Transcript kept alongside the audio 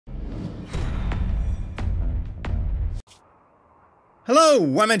Hello,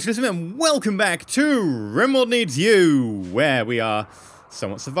 I'm EnterElysium and welcome back to Rimworld Needs You, where we are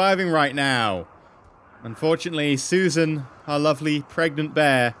somewhat surviving right now. Unfortunately, Susan, our lovely pregnant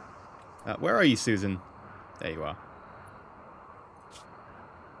bear... where are you, Susan? There you are.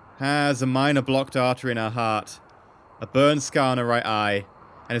 Has a minor blocked artery in her heart, a burn scar on her right eye,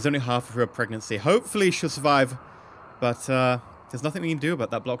 and is only half of her pregnancy. Hopefully she'll survive, but there's nothing we can do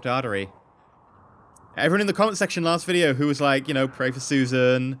about that blocked artery. Everyone in the comment section last video who was like, you know, pray for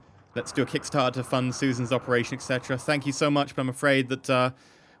Susan, let's do a Kickstarter to fund Susan's operation, etc. Thank you so much, but I'm afraid that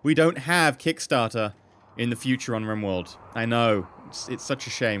we don't have Kickstarter in the future on Rimworld. I know, it's such a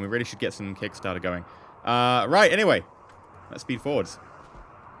shame. We really should get some Kickstarter going. Right, anyway, let's speed forwards.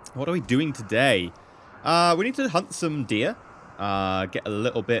 What are we doing today? We need to hunt some deer, get a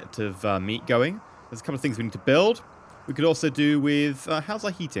little bit of meat going. There's a couple of things we need to build. We could also do with, how's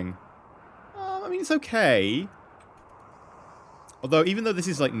our heating? I mean, it's okay. Although, even though this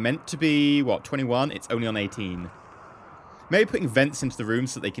is, like, meant to be, what, 21? It's only on 18. Maybe putting vents into the room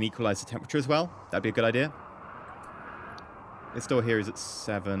so that they can equalize the temperature as well. That'd be a good idea. This door here is at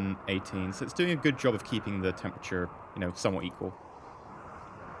 7, 18. So it's doing a good job of keeping the temperature, you know, somewhat equal.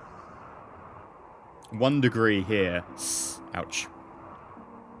 1 degree here. Ouch.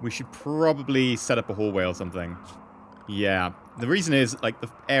 We should probably set up a hallway or something. Yeah. The reason is, like, the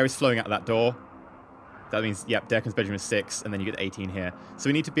air is flowing out of that door. That means, yep, Declan's bedroom is 6, and then you get 18 here. So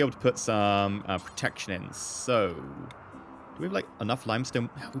we need to be able to put some protection in. So, do we have, like, enough limestone?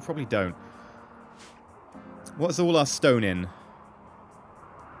 We probably don't. What's all our stone in?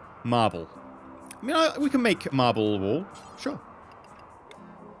 Marble. I mean, we can make a marble wall. Sure.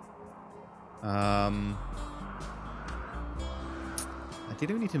 I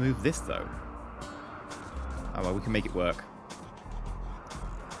didn't need to move this, though. Oh, well, we can make it work.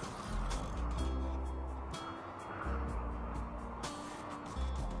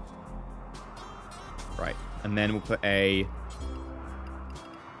 Right, and then we'll put a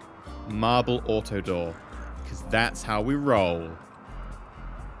marble auto door, because that's how we roll.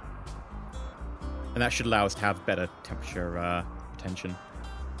 And that should allow us to have better temperature retention.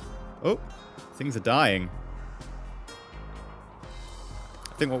 Oh, things are dying.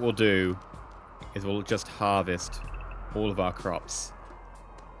 I think what we'll do is we'll just harvest all of our crops,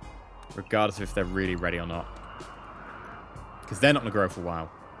 regardless of if they're really ready or not, because they're not going to grow for a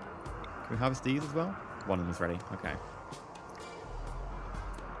while. Can we harvest these as well? One of them is ready. Okay.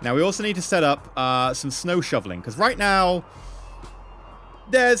 Now we also need to set up some snow shoveling, because right now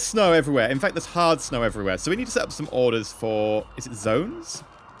there's snow everywhere. In fact, there's hard snow everywhere. So we need to set up some orders for, is it zones?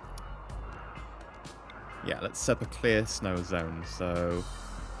 Yeah, let's set up a clear snow zone. So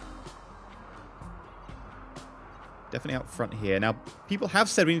definitely out front here. Now, people have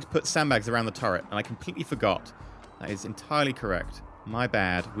said we need to put sandbags around the turret, and I completely forgot. That is entirely correct. My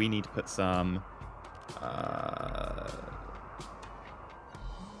bad. We need to put some...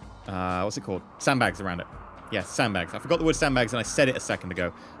 what's it called? Sandbags around it. Yes, sandbags. I forgot the word sandbags, and I said it a second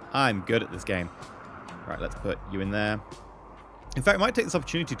ago. I'm good at this game. Right, let's put you in there. In fact, I might take this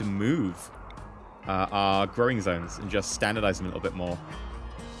opportunity to move our growing zones and just standardize them a little bit more.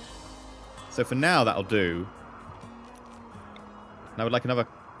 So for now, that'll do. And I would like another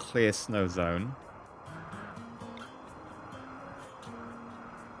clear snow zone.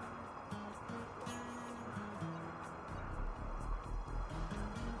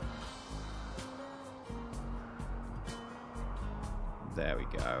 There we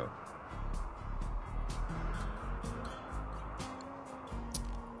go.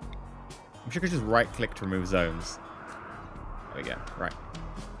 I'm sure I could just right-click to remove zones. There we go. Right.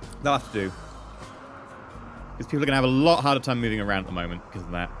 That'll have to do. Because people are going to have a lot harder time moving around at the moment because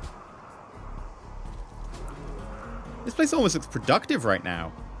of that. This place almost looks productive right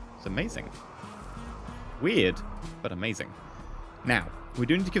now. It's amazing. Weird, but amazing. Now, we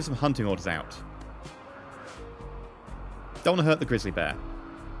do need to give some hunting orders out. Don't want to hurt the grizzly bear.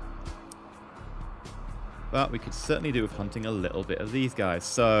 But we could certainly do with hunting a little bit of these guys.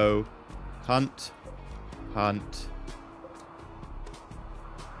 So, hunt, hunt.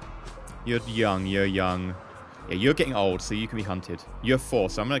 You're young, you're young. Yeah, you're getting old, so you can be hunted. You're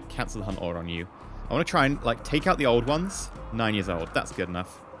 4, so I'm going to cancel the hunt order on you. I want to try and, like, take out the old ones. 9 years old. That's good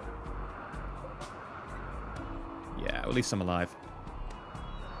enough. Yeah, we'll leave some alive.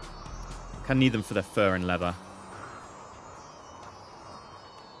 Kind of need them for their fur and leather.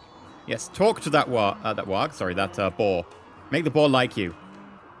 Yes, talk to that boar. Make the boar like you.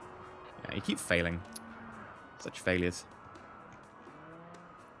 Yeah, you keep failing. Such failures.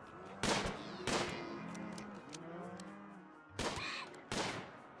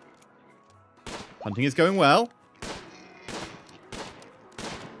 Hunting is going well.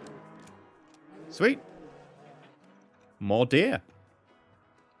 Sweet. More deer.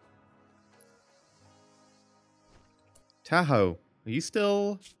 Tahoe, are you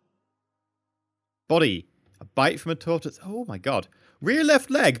still... Body. A bite from a tortoise. Oh my god. Rear left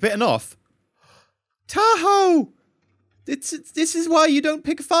leg bitten off. Tahoe! This is why you don't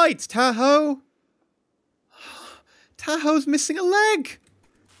pick fights, Tahoe. Tahoe's missing a leg.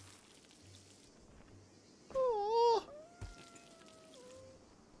 Oh.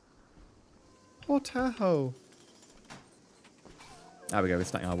 Poor Tahoe. There we go, we're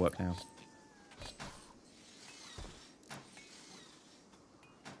starting our work now.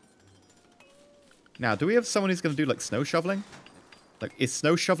 Now, do we have someone who's going to do, like, snow shoveling? Like, is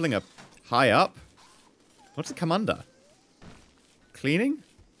snow shoveling a high up? What does it come under? Cleaning?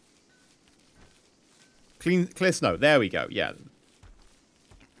 Clear snow. There we go. Yeah.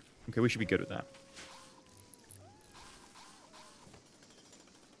 Okay, we should be good with that.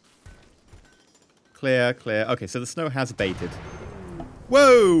 Clear, clear. Okay, so the snow has abated.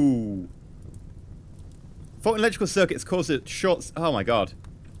 Whoa! Fault in electrical circuits caused a short... Oh my god.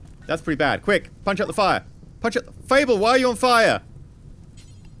 That's pretty bad. Quick, punch out the fire. Punch out the... Fable, why are you on fire?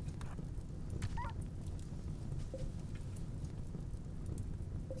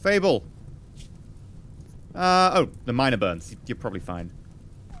 Fable. Oh, the miner burns. You're probably fine.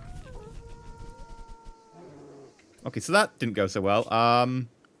 Okay, so that didn't go so well.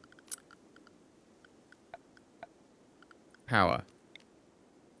 Power.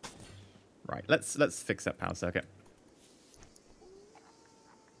 Right, let's fix that power circuit.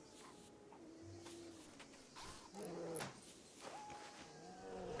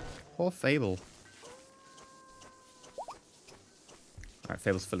 Poor Fable. Alright,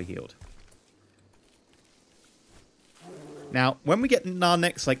 Fable's fully healed. Now, when we get our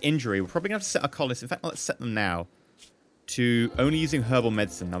next, like, injury, we're probably going to have to set our colonists. In fact, let's set them now to only using herbal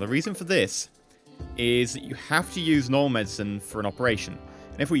medicine. Now, the reason for this is that you have to use normal medicine for an operation.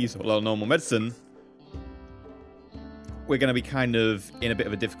 And if we use a lot of normal medicine, we're going to be kind of in a bit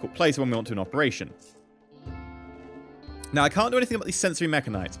of a difficult place when we want to do an operation. Now, I can't do anything about these sensory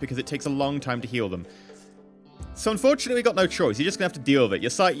mechanites because it takes a long time to heal them. So, unfortunately, we got no choice. You're just going to have to deal with it. Your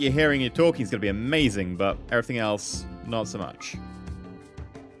sight, your hearing, your talking is going to be amazing, but everything else, not so much.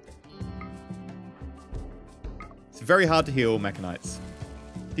 It's very hard to heal mechanites.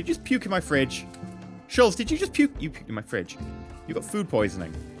 Did you just puke in my fridge? Schultz, did you just puke? You puked in my fridge. You got food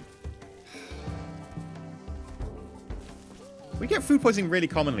poisoning. We get food poisoning really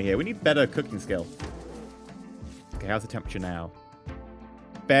commonly here. We need better cooking skill. Okay, how's the temperature now?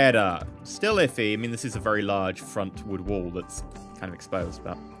 Better. Still iffy. I mean, this is a very large front wood wall that's kind of exposed,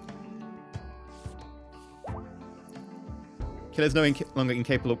 but... Killer's no longer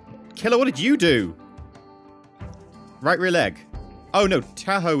incapable... Killer, what did you do? Right rear leg. Oh, no.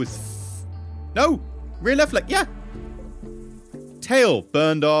 Tahoe is... No! Rear left leg. Yeah! Tail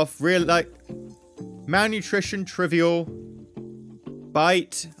burned off. Rear leg... Malnutrition, trivial.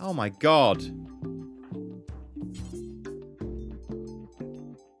 Bite. Oh, my God.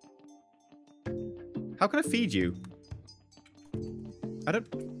 How can I feed you? I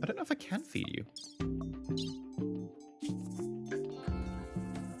don't know if I can feed you.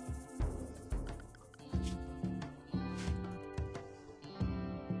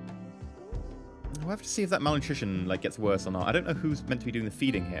 We'll have to see if that malnutrition, like, gets worse or not. I don't know who's meant to be doing the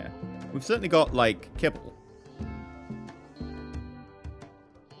feeding here. We've certainly got, like, kibble.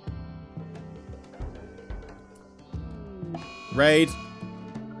 Raid.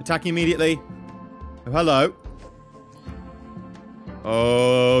 Attacking immediately. Oh, hello.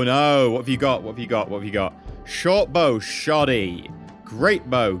 Oh, no. What have you got? What have you got? What have you got? Short bow, shoddy. Great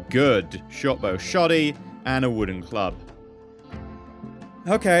bow, good. Short bow, shoddy. And a wooden club.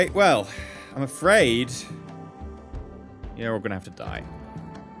 Okay, well, I'm afraid... Yeah, we're going to have to die.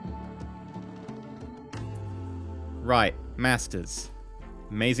 Right, masters.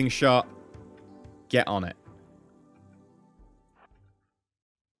 Amazing shot. Get on it.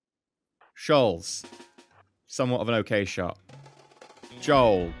 Shoals. Somewhat of an okay shot.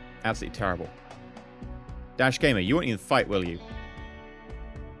 Joel. Absolutely terrible. Dash Gamer, you won't even fight, will you?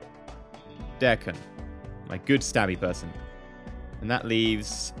 Deccan. My good stabby person. And that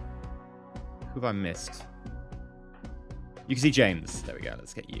leaves... Who have I missed? You can see James. There we go.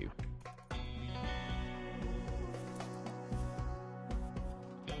 Let's get you.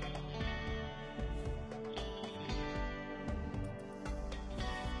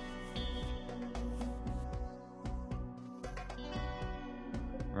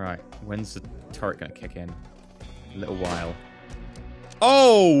 Right, when's the turret going to kick in? A little while.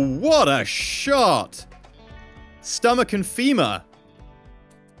 Oh, what a shot! Stomach and femur.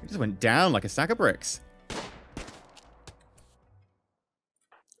 He just went down like a sack of bricks.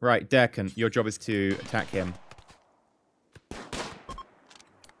 Right, Deccan, your job is to attack him.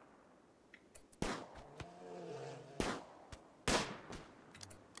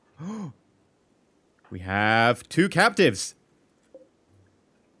 We have 2 captives.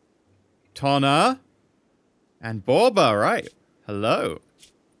 Tonna and Borba, right. Hello.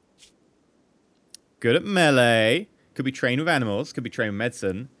 Good at melee. Could be trained with animals. Could be trained with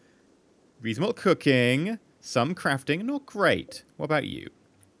medicine. Reasonable cooking. Some crafting. Not great. What about you?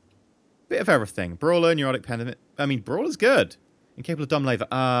 Bit of everything. Brawler, neurotic pendant. I mean, Brawler's good. Incapable of dumb labor.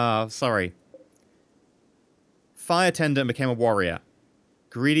 Ah, sorry. Fire tender and became a warrior.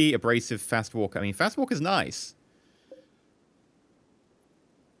 Greedy, abrasive, fast walker. I mean, fast walker's nice.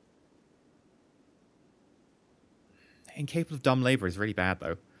 Incapable of dumb labor is really bad,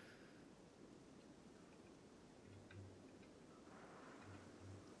 though.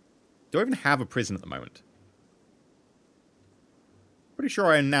 Do I even have a prison at the moment? Pretty sure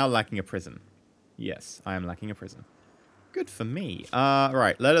I am now lacking a prison. Yes, I am lacking a prison. Good for me.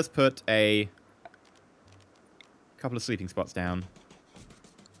 Right, let us put a couple of sleeping spots down.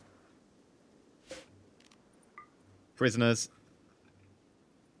 Prisoners.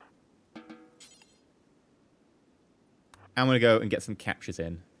 I'm going to go and get some captures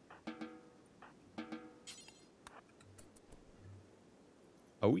in.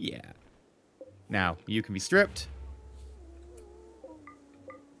 Oh, yeah. Now, you can be stripped.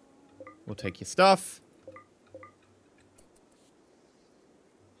 We'll take your stuff.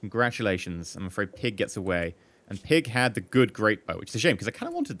 Congratulations. I'm afraid Pig gets away. And Pig had the good great bow, which is a shame, because I kind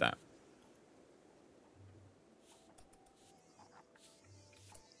of wanted that.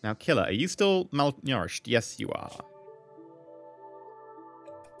 Now, Killer, are you still malnourished? Yes, you are.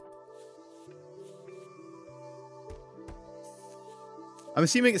 I'm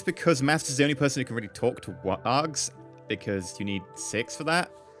assuming it's because Master's the only person who can really talk to wargs, because you need 6 for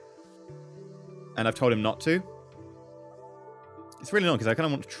that. And I've told him not to. It's really annoying, because I kind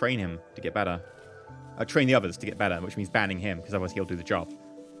of want to train him to get better. Train the others to get better, which means banning him, because otherwise he'll do the job.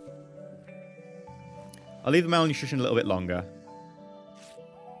 I'll leave the malnutrition a little bit longer.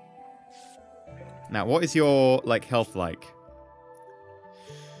 Now, what is your, like, health like?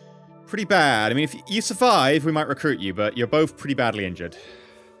 Pretty bad. I mean, if you survive, we might recruit you, but you're both pretty badly injured.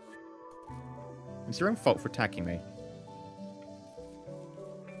 It's your own fault for attacking me.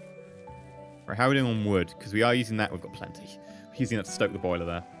 Right, how are we doing on wood? Because we are using that. We've got plenty. We're using that to stoke the boiler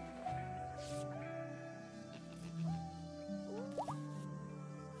there.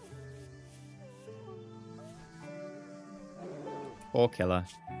 Poor Killer.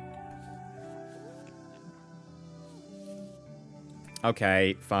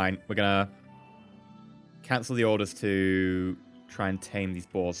 Okay, fine. We're gonna cancel the orders to try and tame these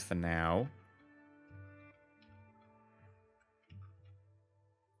boars for now.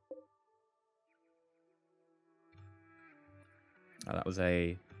 Oh, that was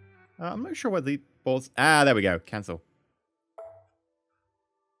a... I'm not sure where the boars... Ah, there we go. Cancel.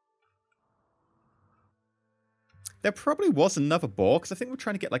 There probably was another boar, because I think we're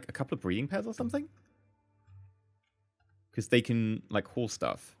trying to get, like, a couple of breeding pairs or something. Because they can, like, haul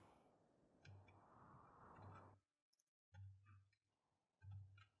stuff.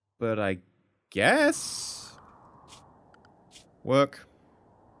 But I guess... Work.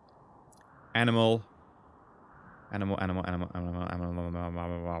 Animal. Animal.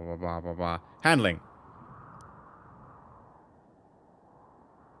 Handling.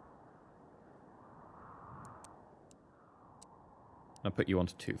 I'll put you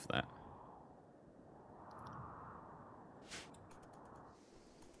onto 2 for that.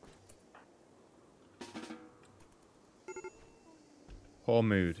 Poor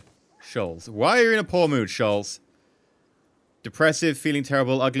mood. Shoals. Why are you in a poor mood, Shoals? Depressive, feeling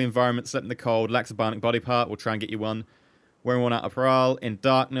terrible, ugly environment, slept in the cold, lacks a bionic body part. We'll try and get you one. Wearing one out of parole. In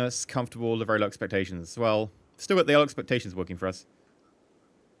darkness, comfortable, very low expectations. Well, still got the low expectations working for us.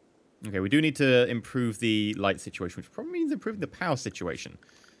 Okay, we do need to improve the light situation, which probably means improving the power situation.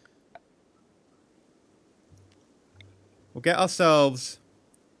 We'll get ourselves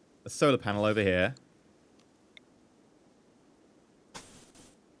a solar panel over here.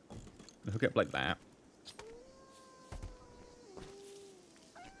 Hook it up like that.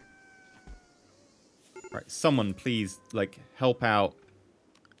 Right, someone please, like, help out.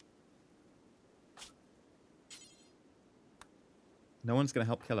 No one's gonna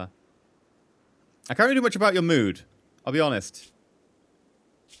help Killer. I can't really do much about your mood. I'll be honest.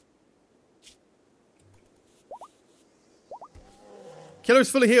 Killer's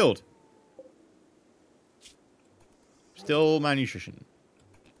fully healed. Still malnutrition.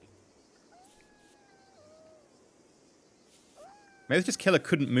 Maybe it's just killer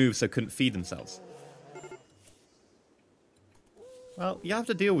couldn't move, so couldn't feed themselves. Well, you have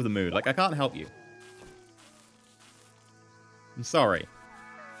to deal with the mood. Like, I can't help you. I'm sorry.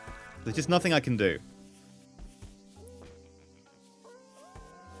 There's just nothing I can do.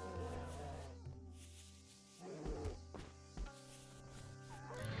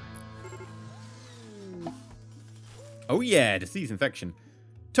 Oh yeah, disease infection.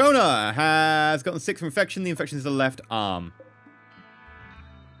 Toner has gotten sick from infection. The infection is the left arm.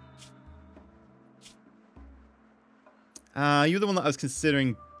 You're the one that I was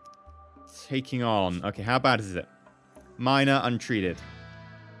considering taking on. Okay, how bad is it? Minor, untreated.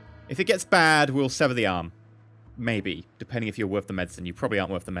 If it gets bad, we'll sever the arm. Maybe, depending if you're worth the medicine. You probably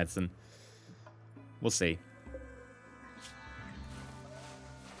aren't worth the medicine. We'll see.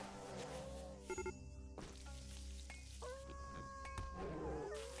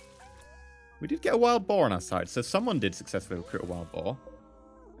 We did get a wild boar on our side, so someone did successfully recruit a wild boar.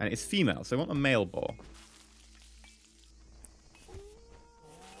 And it's female, so we want a male boar.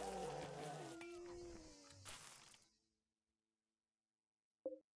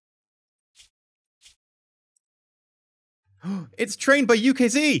 It's trained by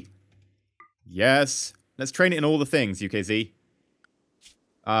UKZ! Yes. Let's train it in all the things, UKZ.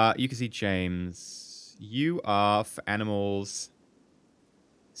 UKZ James. You are for animals.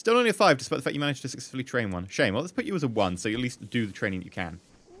 Still only a 5, despite the fact you managed to successfully train one. Shame. Well, let's put you as a 1, so you at least do the training that you can.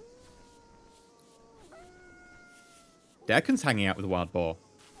 Derkin's hanging out with a wild boar.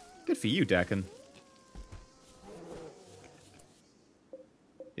 Good for you, Derkin.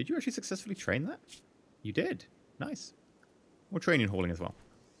 Did you actually successfully train that? You did. Nice. More training and hauling as well.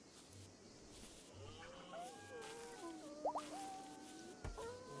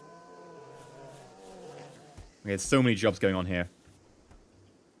 Okay, there's so many jobs going on here.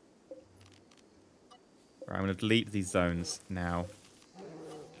 Alright, I'm going to delete these zones now.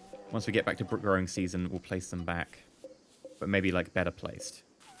 Once we get back to growing season, we'll place them back. But maybe, like, better placed.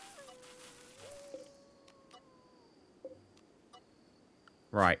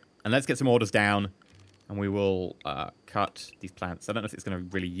 Right, and let's get some orders down. And we will cut these plants. I don't know if it's going to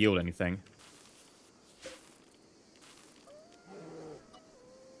really yield anything.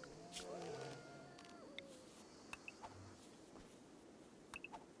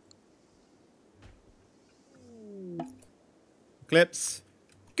 Clips.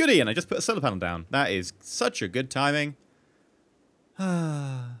 Good, Ian. I just put a solar panel down. That is such a good timing.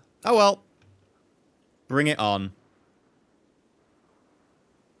 Oh, well. Bring it on.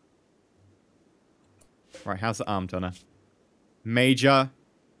 Right, how's the arm, Toner? Major.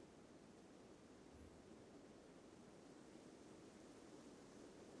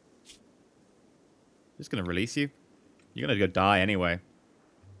 Just gonna release you. You're gonna go die anyway.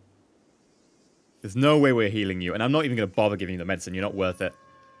 There's no way we're healing you, and I'm not even gonna bother giving you the medicine. You're not worth it.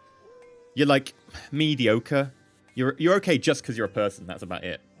 You're like mediocre. You're okay just because you're a person. That's about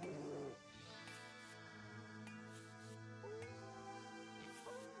it.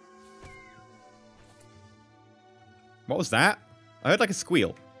 What was that? I heard like a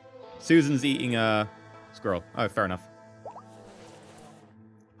squeal. Susan's eating a squirrel. Oh, fair enough.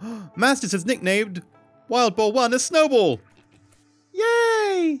 Masters has nicknamed Wild Boar 1 a Snowball.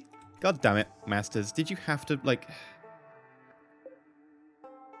 Yay! God damn it, Masters. Did you have to, like...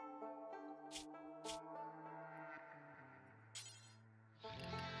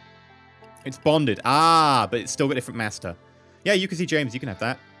 It's bonded. Ah, but it's still got a different master. Yeah, you can see James. You can have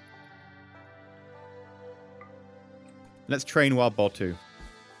that. Let's train Wild Boar 2.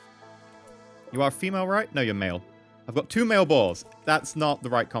 You are female, right? No, you're male. I've got 2 male boars. That's not the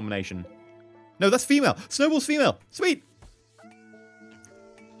right combination. No, that's female. Snowball's female. Sweet.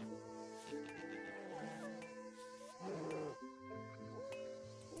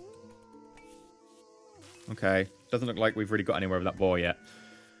 Okay. Doesn't look like we've really got anywhere with that boar yet.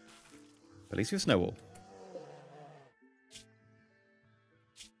 At least we have Snowball.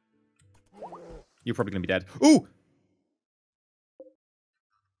 You're probably going to be dead. Ooh!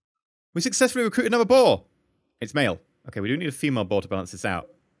 We successfully recruited another boar. It's male. Okay, we do need a female boar to balance this out.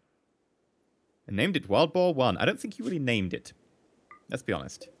 And named it Wild Boar 1. I don't think you really named it. Let's be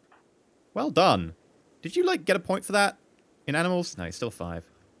honest. Well done. Did you, like, get a point for that in animals? No, it's still 5.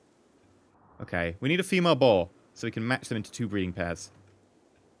 Okay, we need a female boar so we can match them into 2 breeding pairs.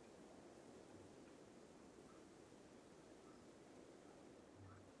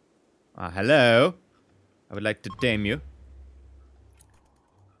 Hello. I would like to tame you.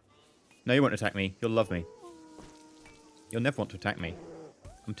 No, you won't attack me. You'll love me. You'll never want to attack me.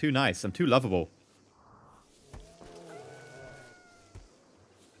 I'm too nice. I'm too lovable.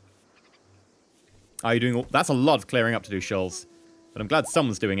 Are you doing all... That's a lot of clearing up to do, Shoals. But I'm glad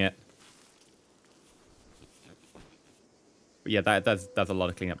someone's doing it. But yeah, that's a lot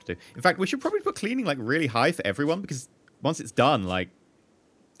of cleanup to do. In fact, we should probably put cleaning like really high for everyone, because once it's done, like,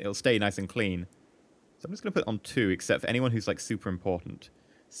 it'll stay nice and clean. So I'm just going to put it on 2, except for anyone who's like super important.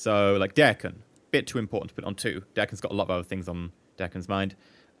 So like Deccan, bit too important to put on 2. Deccan's got a lot of other things on Deccan's mind.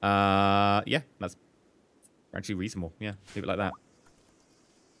 Yeah, that's actually reasonable. Yeah, leave it like that.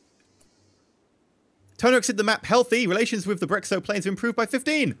 Toner exited the map healthy. Relations with the Brexo planes have improved by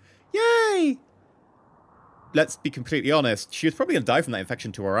 15. Yay! Let's be completely honest. She was probably going to die from that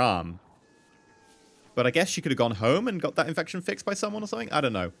infection to her arm. But I guess she could have gone home and got that infection fixed by someone or something. I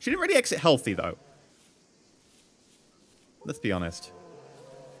don't know. She didn't really exit healthy, though. Let's be honest.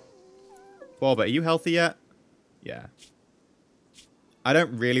 Boba, are you healthy yet? Yeah. I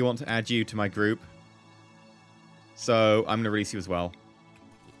don't really want to add you to my group. So I'm going to release you as well.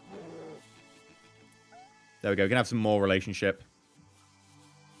 There we go. We can have some more relationship.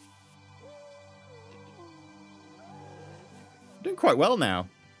 Doing quite well now.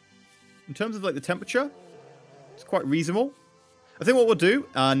 In terms of like the temperature, it's quite reasonable. I think what we'll do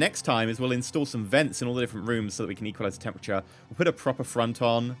next time is we'll install some vents in all the different rooms so that we can equalize the temperature. We'll put a proper front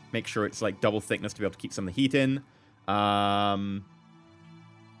on, make sure it's like double thickness to be able to keep some of the heat in.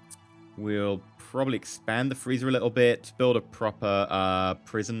 We'll probably expand the freezer a little bit, build a proper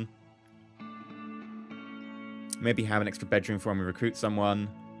prison. Maybe have an extra bedroom for when we recruit someone.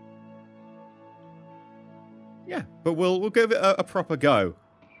 Yeah, but we'll give it a proper go.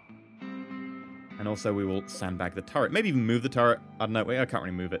 And also we will sandbag the turret. Maybe even move the turret. I don't know. Wait, I can't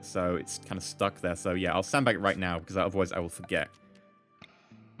really move it, so it's kind of stuck there. So yeah, I'll sandbag it right now, because otherwise I will forget.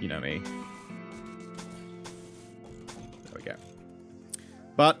 You know me. There we go.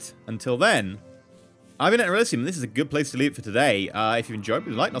 But until then, I've been EnterElysium. This is a good place to leave it for today. If you've enjoyed,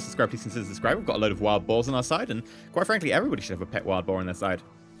 please like, not subscribe, please consider subscribing. We've got a load of wild boars on our side, and quite frankly, everybody should have a pet wild boar on their side.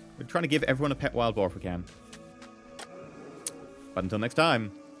 We're trying to give everyone a pet wild boar if we can. But until next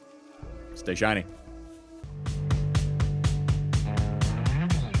time, stay shiny.